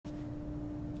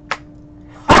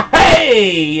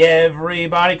Hey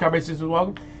everybody, Carbon Sisters,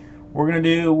 welcome. We're gonna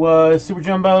do Super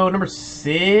Jumbo number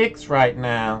 6 right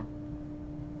now.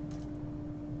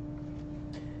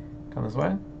 Come this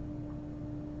way.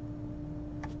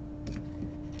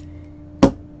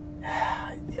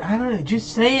 I don't know.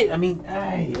 Just say it. I mean,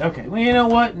 hey, okay. Well, you know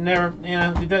what? Never.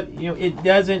 It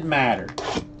doesn't matter.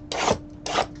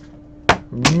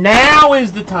 Now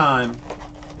is the time.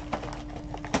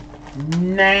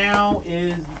 Now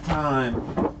is the time.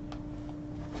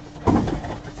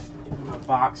 My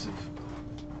box of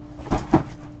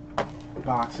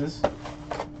boxes.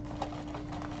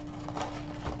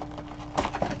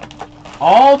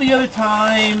 All the other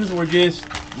times we're just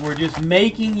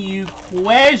making you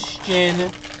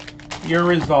question your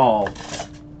resolve.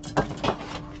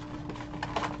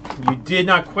 You did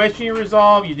not question your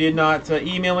resolve. You did not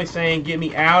email me saying, "Get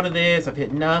me out of this. I've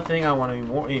hit nothing. I want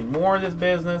any more of this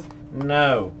business."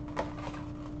 No.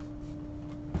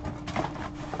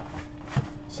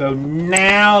 So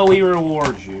now we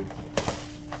reward you.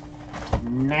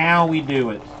 Now we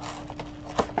do it.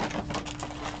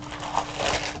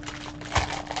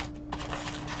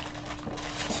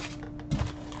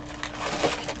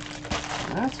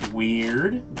 That's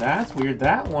weird. That's weird.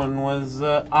 That one was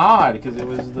odd because it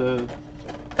was the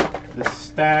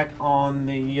stack on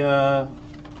the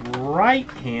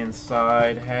right-hand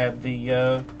side had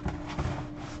the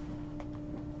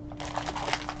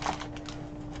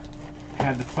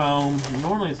foam.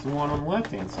 Normally it's the one on the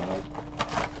left-hand side.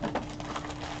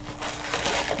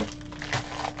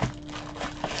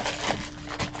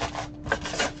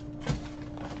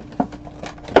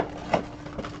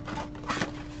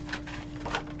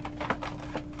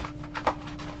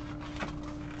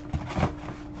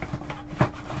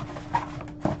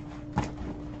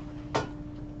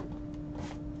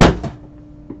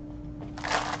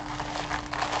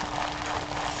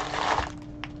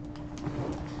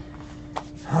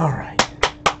 All right.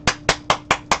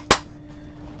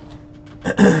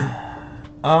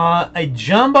 A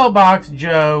jumbo box,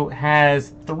 Joe,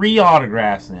 has 3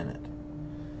 autographs in it.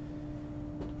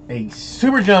 A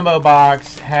super jumbo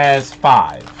box has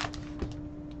 5.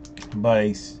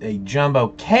 But a jumbo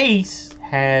case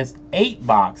has 8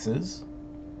 boxes.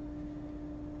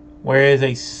 Whereas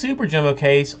a super jumbo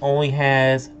case only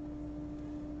has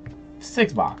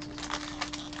 6 boxes.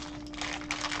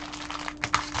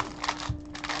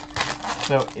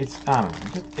 So it's, I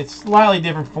don't know, it's slightly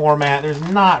different format. There's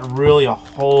not really a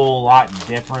whole lot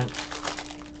different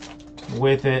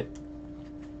with it.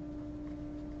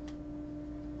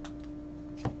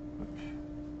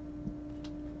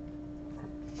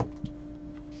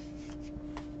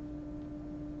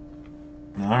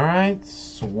 All right,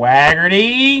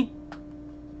 Swaggerty.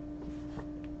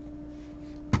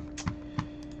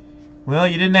 Well,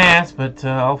 you didn't ask, but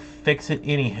I'll fix it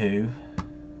anywho.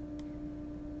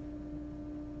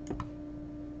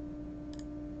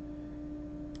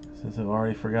 Since I've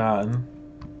already forgotten.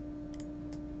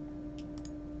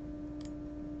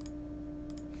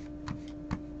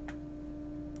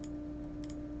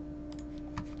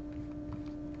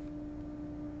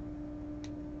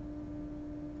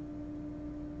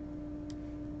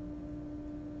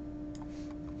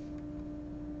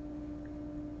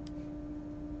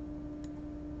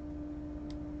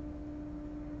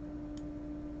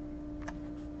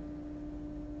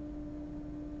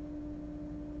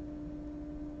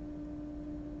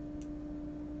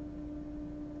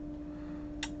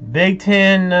 Big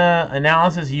Ten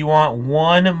analysis, you want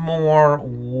one more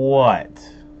what?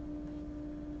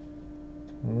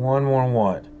 One more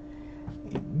what?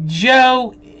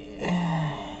 Joe,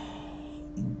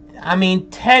 I mean,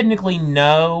 technically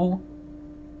no.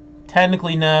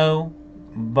 Technically no,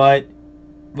 but,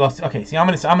 well, okay, see, I'm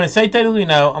gonna say technically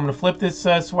no. I'm gonna flip this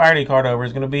Swaggerty card over.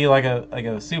 It's gonna be like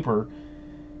a super.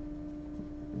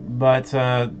 But,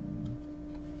 I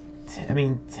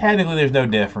mean, technically there's no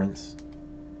difference.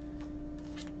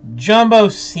 Jumbo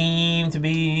seemed to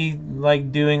be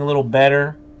like doing a little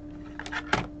better,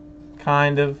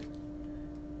 kind of,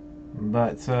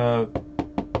 but I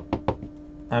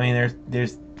mean,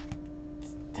 there's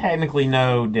technically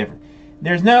no difference.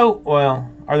 There's no, well,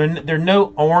 there are no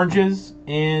oranges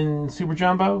in Super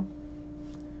Jumbo?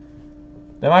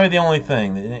 That might be the only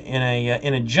thing. In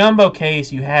a jumbo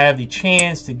case, you have the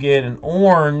chance to get an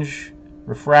orange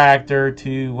refractor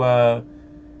to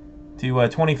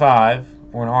 25.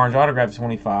 Or an orange autograph to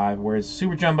 25, whereas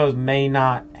Super Jumbos may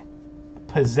not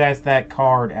possess that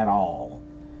card at all.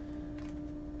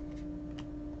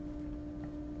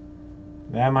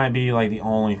 That might be like the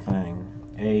only thing.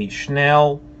 A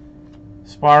Schnell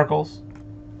Sparkles.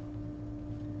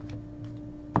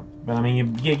 But I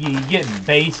mean, you get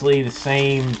basically the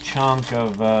same chunk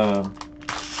of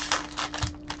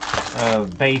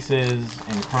bases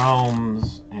and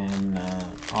chromes and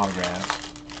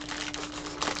autographs.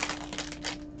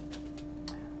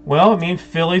 Well, I mean,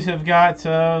 Phillies have got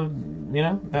you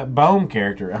know, that Bowman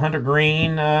character, 100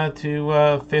 green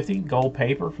to 50 gold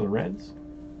paper for the Reds.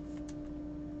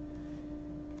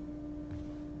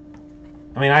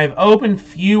 I mean, I've opened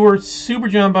fewer Super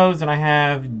Jumbos than I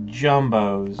have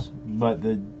Jumbos, but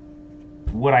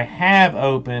what I have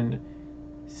opened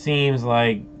seems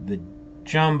like the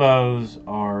Jumbos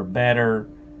are better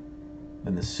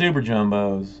than the Super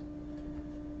Jumbos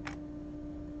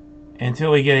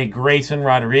until we get a Grayson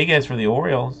Rodriguez for the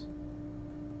Orioles.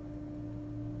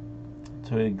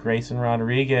 Grayson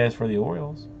Rodriguez for the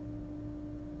Orioles,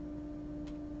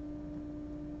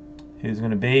 who's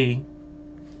going to be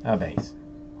a base.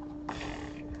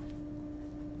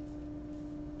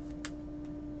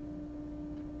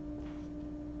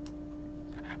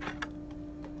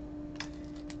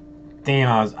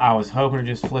 Damn, I was hoping to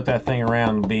just flip that thing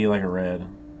around and be like a red.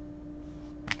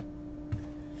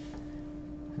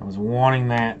 I was wanting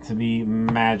that to be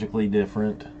magically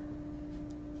different.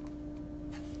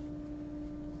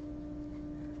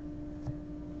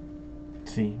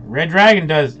 See, Red Dragon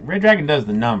does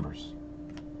the numbers.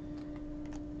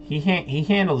 He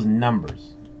handles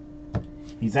numbers.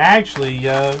 He's actually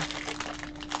I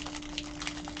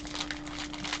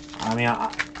mean,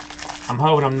 I'm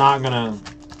hoping I'm not gonna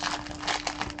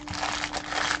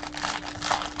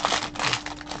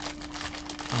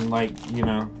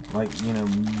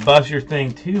bust your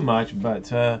thing too much, but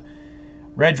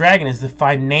Red Dragon is the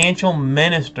financial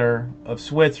minister of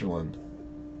Switzerland.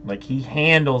 Like, he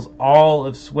handles all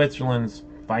of Switzerland's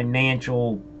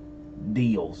financial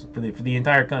deals for the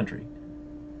entire country.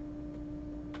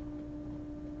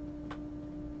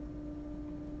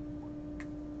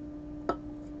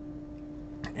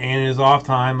 And in his off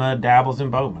time, dabbles in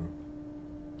Bowman.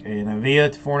 And Avila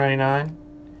to $4.99.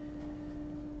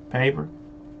 Paper.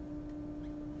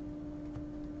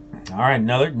 All right,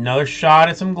 another shot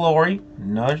at some glory.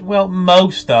 Well,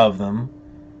 most of them.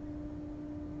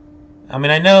 I mean,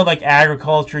 I know, like,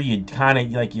 agriculture, you kind of,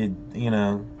 like, you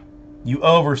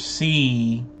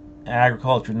oversee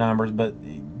agriculture numbers, but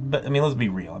I mean, let's be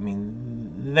real. I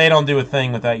mean, they don't do a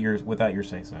thing without your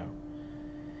say so.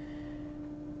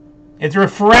 It's a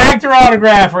refractor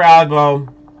autograph for Alec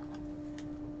Bowman.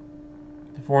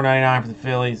 $4.99 for the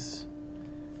Phillies.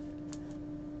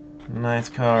 Nice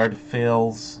card,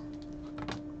 Phils.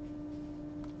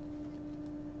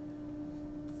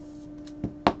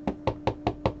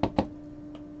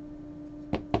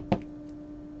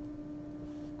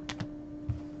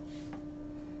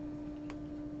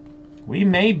 We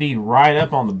may be right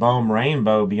up on the Bowman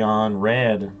Rainbow beyond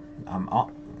red.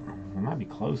 We might be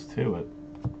close to it.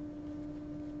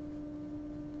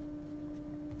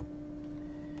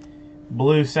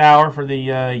 Blue Sour for the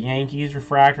Yankees,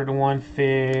 refractor to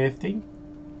 150.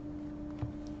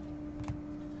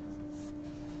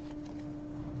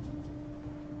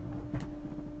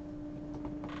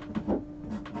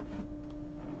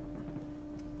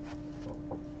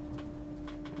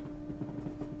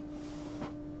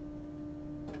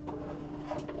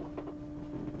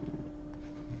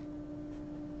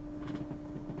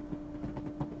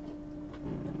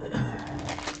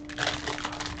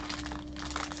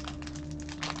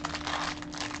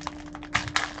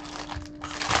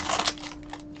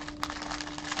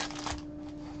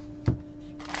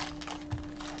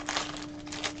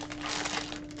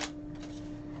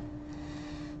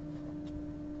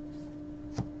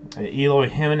 Eloy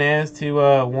Jimenez to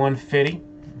 150.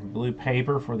 Blue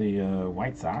paper for the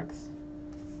White Sox.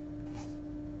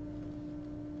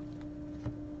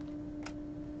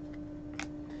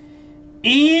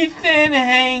 Ethan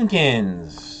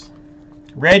Hankins,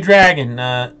 Red Dragon.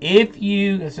 If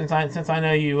you, since I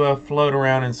know you float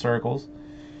around in circles,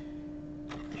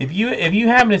 if you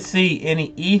happen to see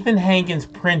any Ethan Hankins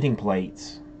printing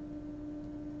plates,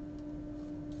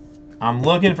 I'm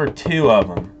looking for 2 of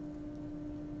them.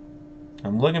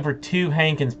 I'm looking for 2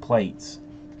 Hankins plates.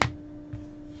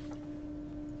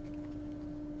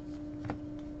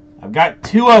 I've got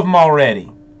 2 of them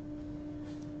already.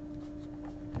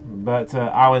 But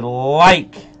I would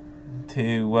like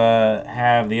to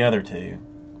have the other 2.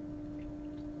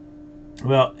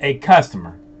 Well, a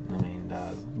customer, I mean,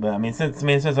 does. But I mean, since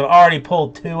I've already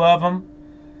pulled 2 of them,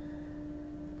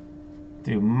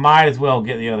 dude, might as well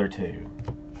get the other 2.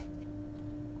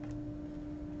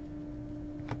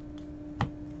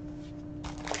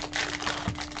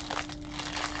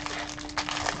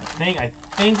 I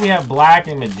think we have black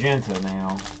and magenta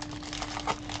now.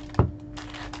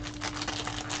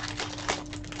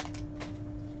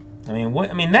 I mean, what?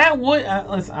 I mean, that would.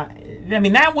 I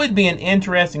mean, that would be an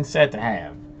interesting set to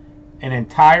have. An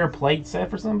entire plate set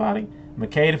for somebody.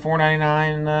 McKay to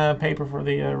 $4.99 paper for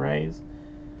the Rays.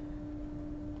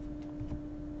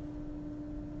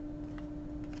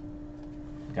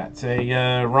 Got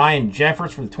a Ryan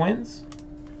Jeffers for the Twins.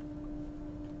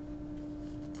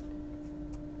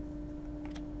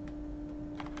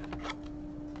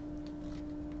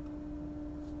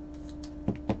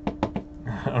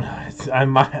 I don't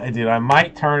know. I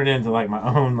might turn it into like my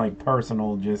own like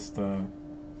personal, just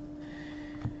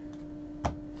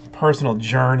personal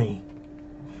journey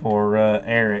for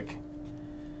Eric.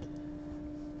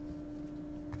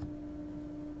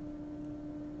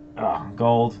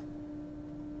 Gold.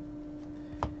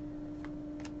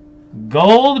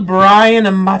 Gold Brian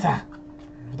Amata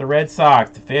for the Red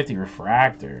Sox to 50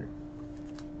 refractor.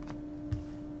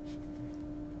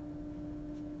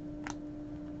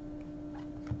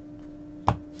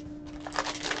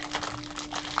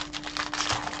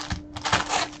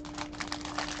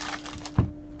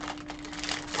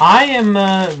 I am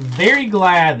very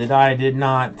glad that I did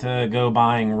not go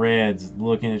buying Reds,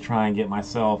 looking to try and get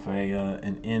myself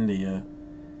an India.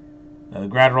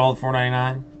 Gratterall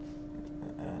 $4.99.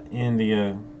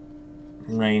 India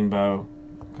Rainbow,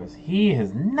 because he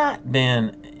has not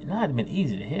been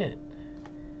easy to hit.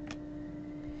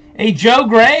 A Joe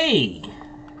Gray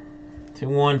to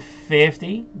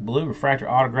 150 blue refractor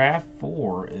autograph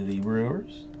for the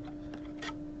Brewers.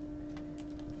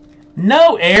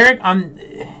 No, Eric,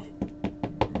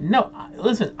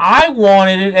 listen, I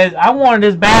wanted it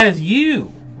as bad as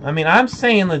you. I mean, I'm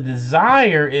saying the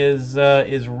desire is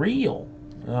real.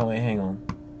 Oh wait, hang on.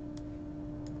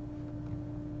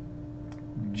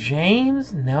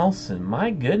 James Nelson. My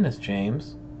goodness,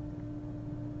 James.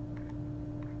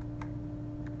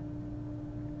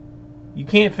 You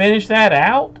can't finish that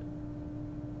out?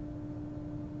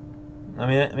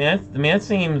 That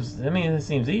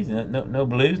seems easy. No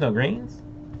blues, no greens.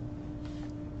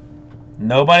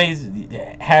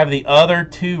 Have the other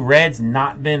two Reds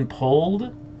not been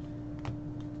pulled?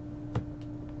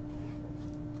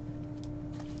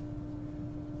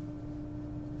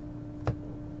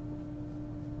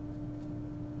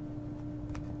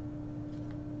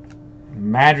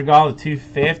 Madrigal to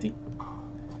 250.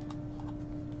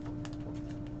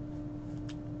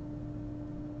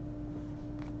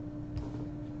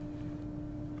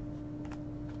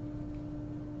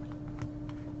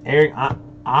 Eric,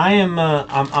 I'm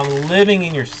living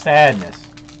in your sadness.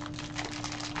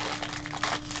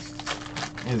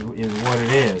 Is what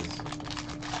it is.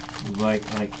 Like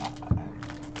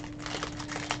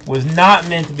was not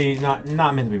meant to be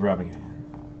rubbing it.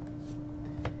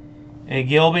 A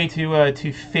Gilby to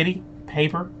 250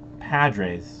 paper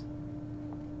Padres.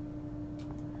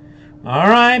 All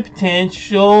right,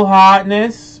 potential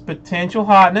hotness.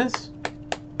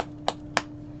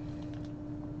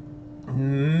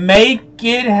 Make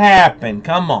it happen.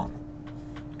 Come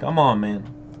on, man.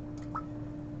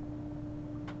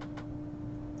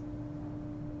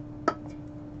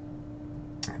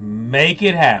 Make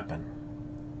it happen.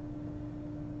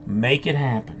 Make it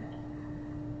happen.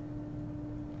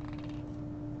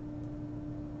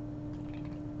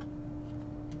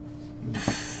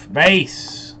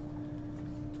 Base.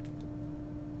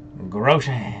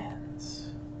 Groshans.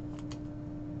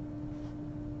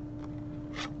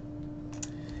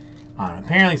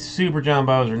 Apparently super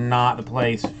jumbos are not the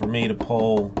place for me to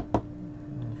pull,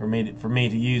 for me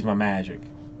to use my magic.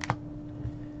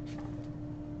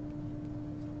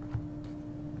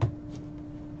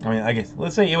 I mean, I guess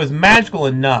let's say it was magical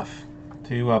enough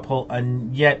to pull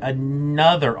yet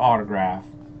another autograph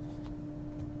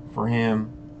for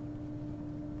him.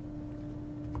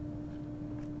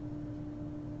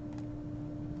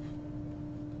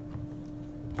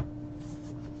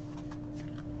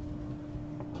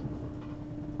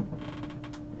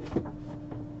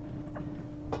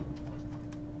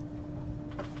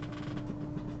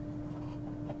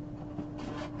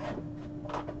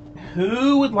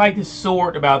 Who would like to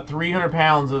sort about 300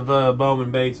 pounds of Bowman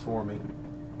base for me?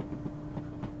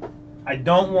 I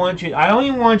don't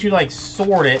even want you to like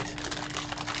sort it.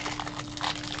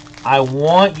 I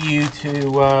want you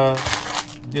to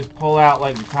just pull out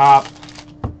like the top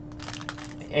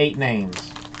 8 names.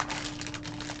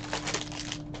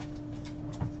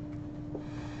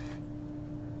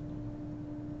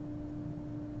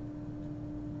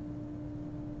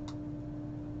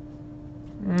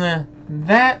 Nah,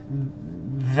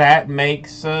 that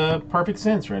makes perfect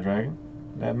sense, Red Dragon.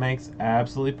 That makes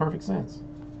absolutely perfect sense.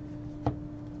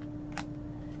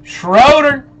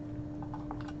 Schroeder.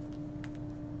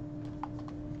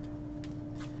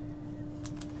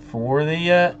 for the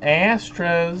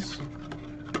Astros.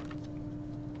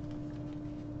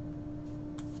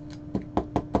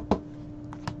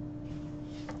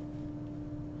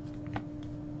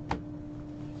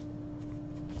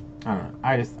 I don't know.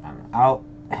 I don't know.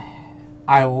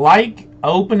 I like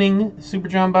opening Super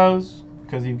Jumbos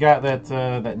because you've got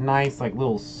that nice like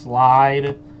little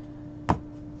slide.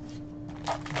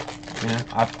 Yeah,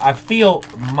 I feel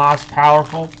most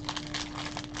powerful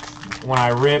when I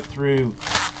rip through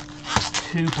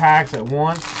 2 packs at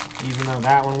once, even though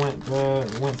that one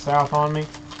went south on me.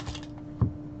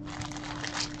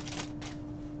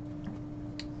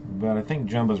 But I think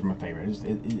Jumbos are my favorite.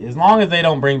 As long as they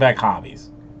don't bring back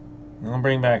hobbies. They don't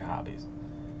bring back hobbies.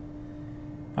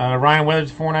 Ryan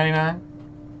Weathers, $4.99.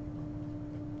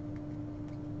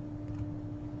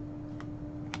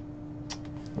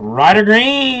 Ryder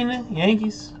Green,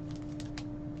 Yankees.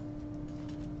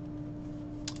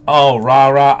 Oh,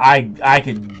 rah. I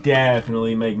could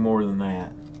definitely make more than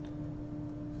that.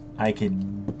 I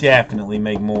could definitely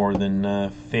make more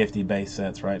than 50 base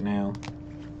sets right now.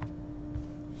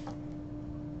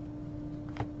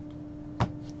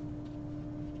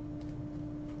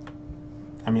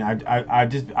 I mean, I've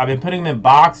been putting them in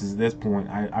boxes at this point.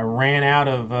 I ran out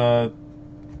of the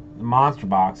monster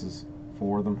boxes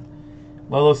for them.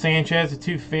 Lolo Sanchez at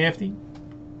 $250.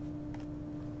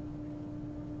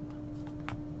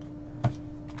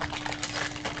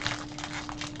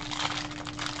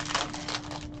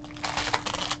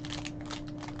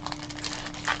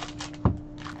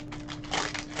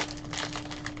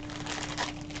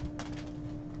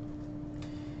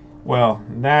 Well,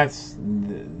 that's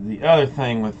the other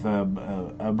thing with a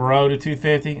Bro to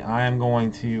 $250. I am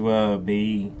going to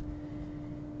be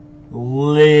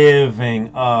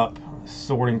living up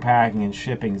sorting, packing, and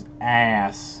shipping's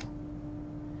ass.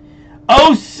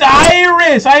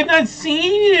 Osiris! I have not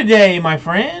seen you today, my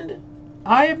friend.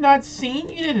 I have not seen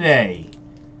you today.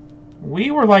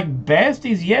 We were like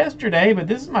besties yesterday, but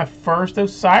this is my first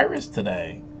Osiris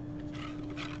today.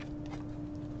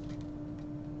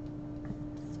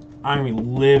 I'm gonna be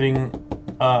living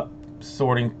up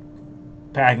sorting,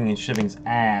 packing, and shipping's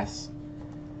ass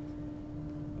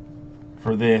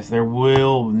for this. There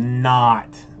will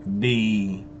not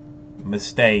be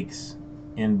mistakes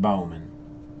in Bowman.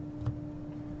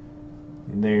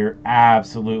 There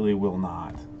absolutely will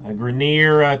not. A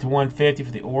Grenier to 150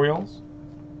 for the Orioles.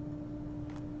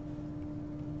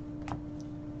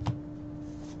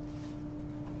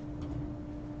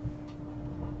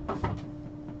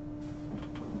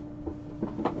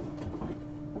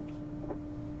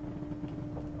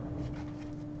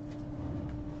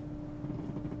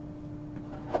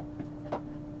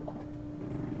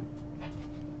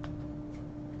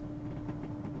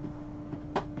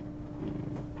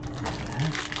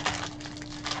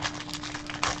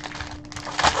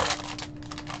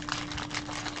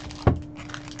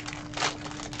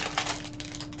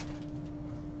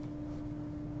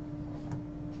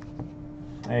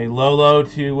 A Lolo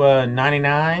to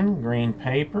 99, green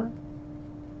paper.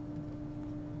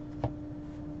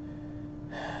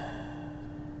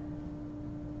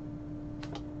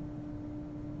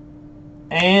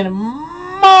 And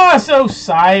Moss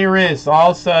Osiris,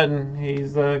 all of a sudden, he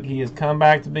has come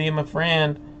back to be my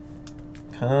friend.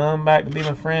 Come back to be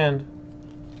my friend.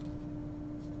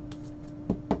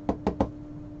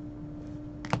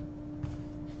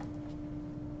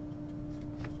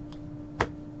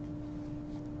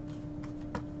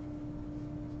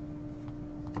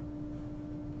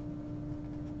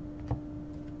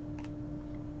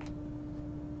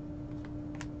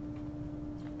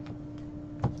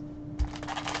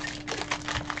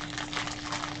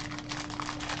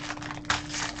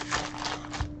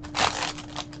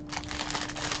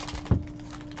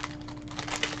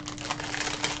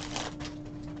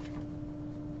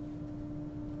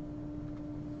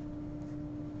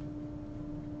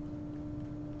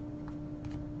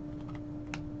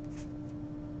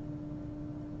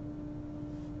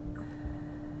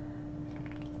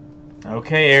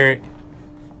 Okay, Eric.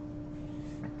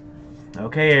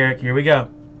 Okay, Eric. Here we go.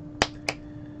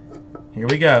 Here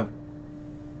we go.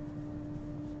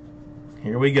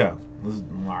 Here we go. All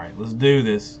right, let's do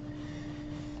this.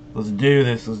 Let's do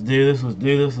this. Let's do this. Let's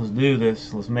do this. Let's do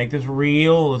this. Let's make this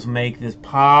real. Let's make this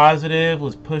positive.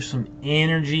 Let's push some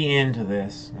energy into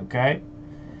this. Okay?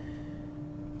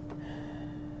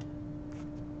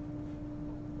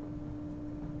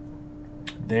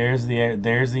 There's the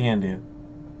India.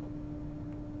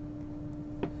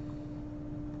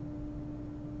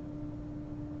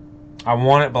 I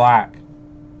want it black.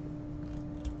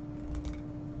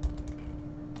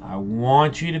 I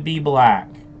want you to be black.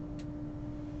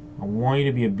 I want you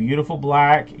to be a beautiful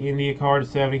black India card to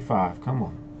 75. Come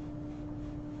on.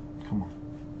 Come on.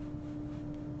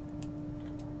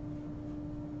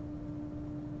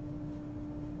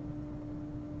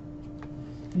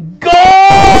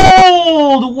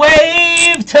 Gold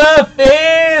wave to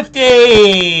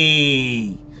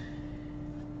 50.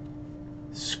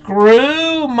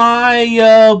 Screw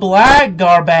my black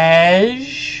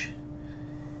garbage.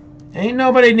 Ain't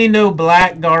nobody need no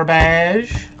black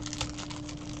garbage.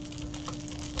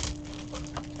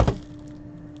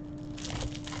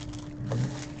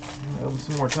 Open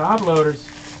some more top loaders.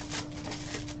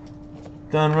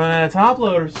 Done running out of top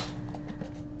loaders.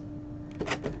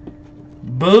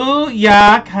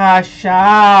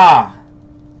 Booyakasha.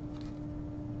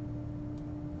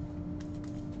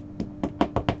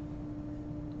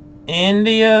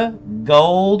 India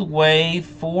Gold Wave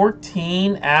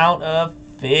 14 out of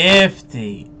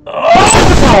 50.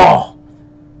 Oh!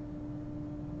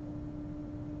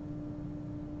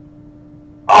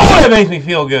 Oh, it makes me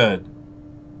feel good.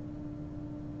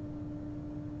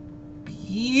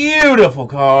 Beautiful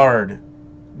card.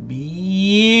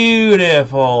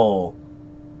 Beautiful.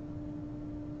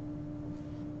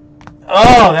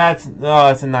 Oh, that's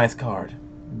a nice card.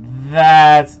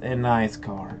 That's a nice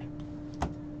card.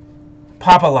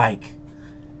 Papa like.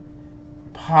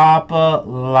 Papa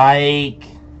like.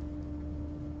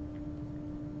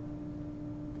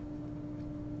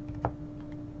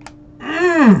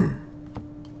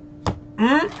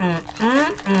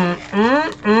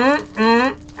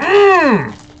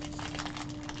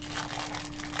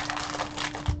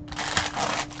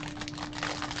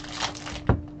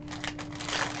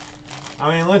 I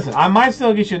mean, listen. I might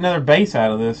still get you another base out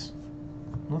of this.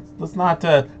 Let's not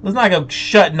go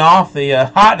shutting off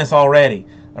the hotness already.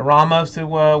 The Ramos to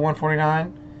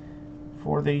 149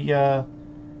 for the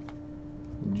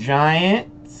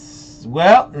Giants.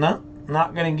 Well, no,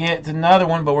 not gonna get another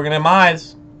one, but we're gonna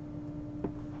mize.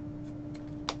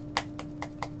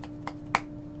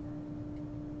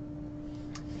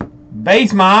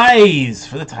 Base mize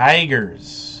for the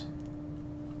Tigers.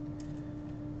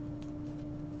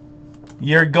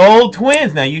 Your gold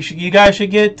twins. Now you guys should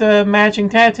get matching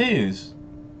tattoos.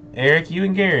 Eric, you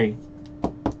and Gary.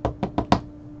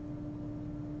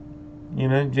 You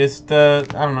know, just I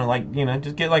don't know, like, you know,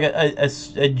 just get like a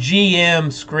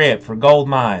GM script for Gold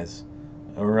Mize,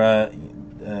 or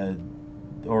you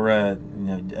know,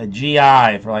 a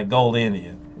GI for like Gold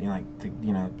India. You know, like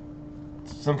you know,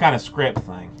 some kind of script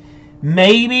thing.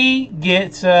 Maybe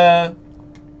get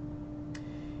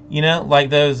you know, like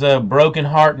those broken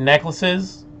heart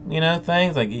necklaces, you know,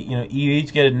 things. Like, you know, you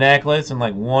each get a necklace, and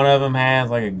like one of them has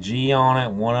like a G on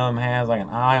it, one of them has like an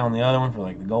I on the other one for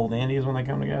like the Gold Indies when they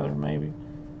come together, maybe.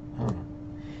 I don't know.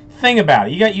 Think about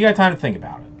it. You got time to think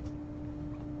about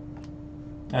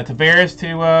it. Tavares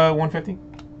to 150.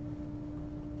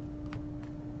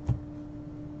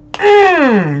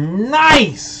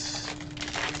 Nice!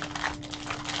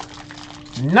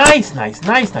 Nice.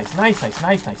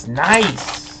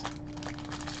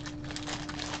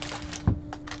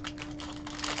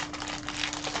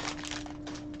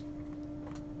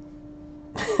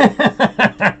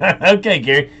 Okay,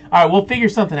 Gary. All right, we'll figure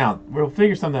something out. We'll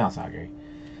figure something else out, Gary.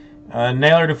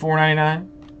 Naylor to 499.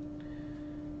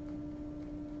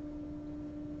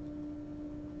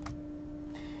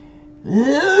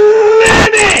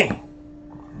 Lenny!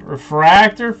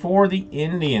 Refractor for the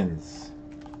Indians.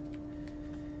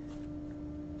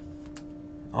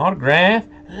 Autograph.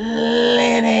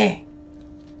 Lenny.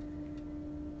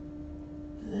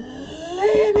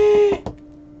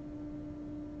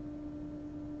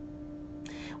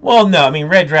 Well, no, I mean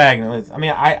Red Dragon. I mean,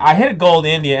 I hit a Gold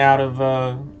India out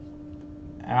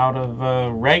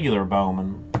of regular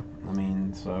Bowman. I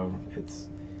mean, so it's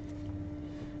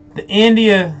the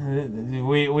India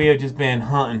we have just been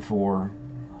hunting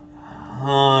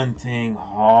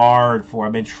hard for.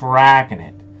 I've been tracking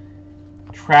it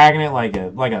like a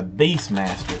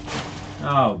beastmaster.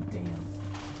 Oh damn.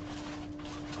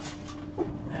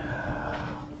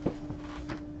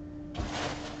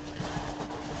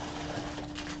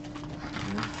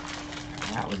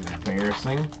 That was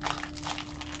embarrassing.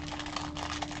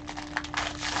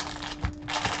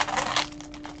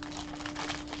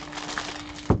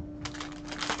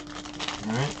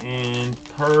 Alright, and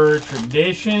per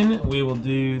tradition, we will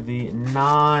do the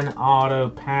non-auto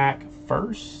pack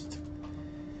first.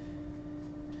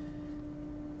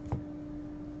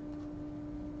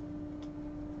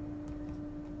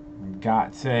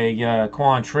 Got a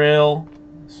Quantrill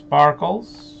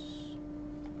Sparkles.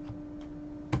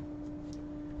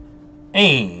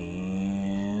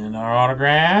 And our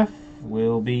autograph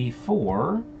will be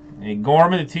for A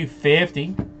Gorman to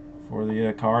 250 for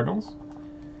the Cardinals.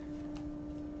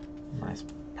 Nice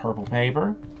purple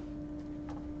paper.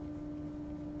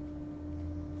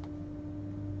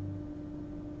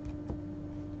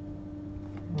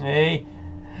 A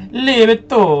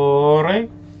Liberatore.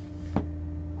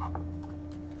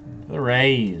 The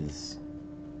Rays.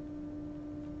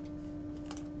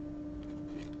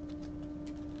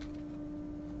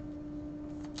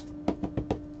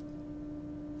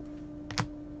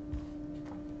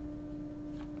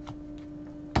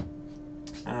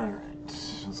 Alright,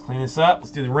 let's clean this up.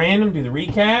 Let's do the random, do the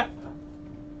recap.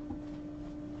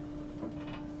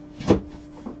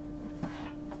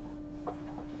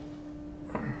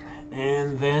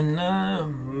 And then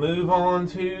move on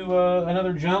to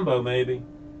another jumbo, maybe.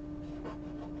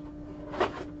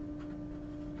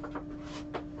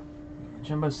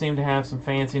 Jumbos seem to have some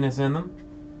fanciness in them.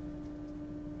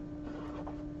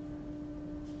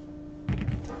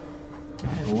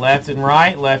 Left and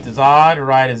right. Left is odd,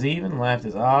 right is even. Left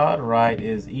is odd, right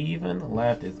is even.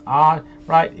 Left is odd,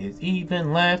 right is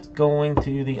even. Left going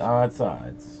to the odd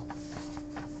sides.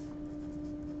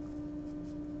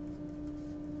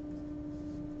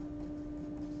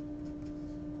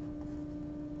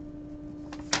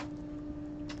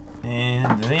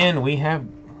 And then we have...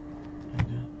 I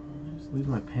just lose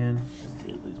my pen. I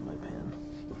did lose my pen.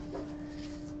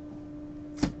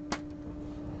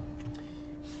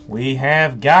 We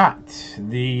have got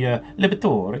the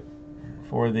Liberatore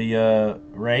for the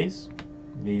Rays.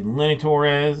 The Lenny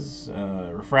Torres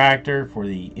refractor for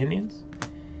the Indians.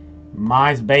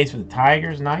 Mize base for the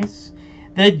Tigers. Nice.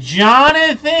 The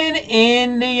Jonathan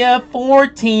India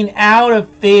 14 out of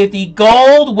 50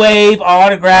 gold wave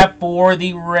autograph for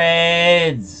the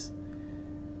Reds.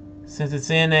 Since it's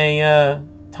in a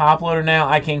top loader now,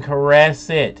 I can caress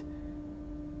it.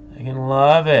 I can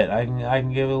love it. I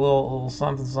can give it a little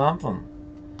something something.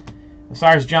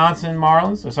 Osiris Johnson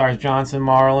Marlins. Osiris Johnson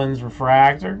Marlins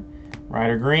refractor.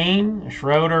 Ryder Green.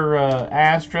 Schroeder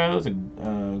Astros.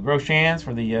 Groshans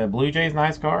for the Blue Jays.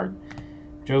 Nice card.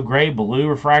 Joe Gray blue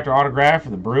refractor autograph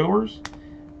for the Brewers.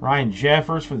 Ryan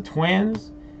Jeffers for the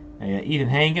Twins. Ethan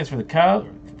Hankins for the Cubs,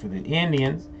 for the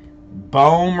Indians.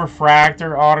 Bowman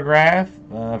refractor autograph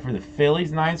for the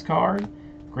Phillies. Nice card.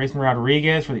 Grayson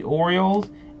Rodriguez for the Orioles.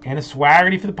 And a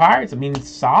Swaggerty for the Pirates. I mean,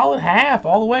 solid half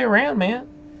all the way around, man.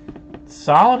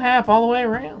 Solid half all the way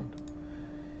around.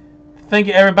 Thank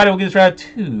you, everybody. We'll get this right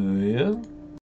to you.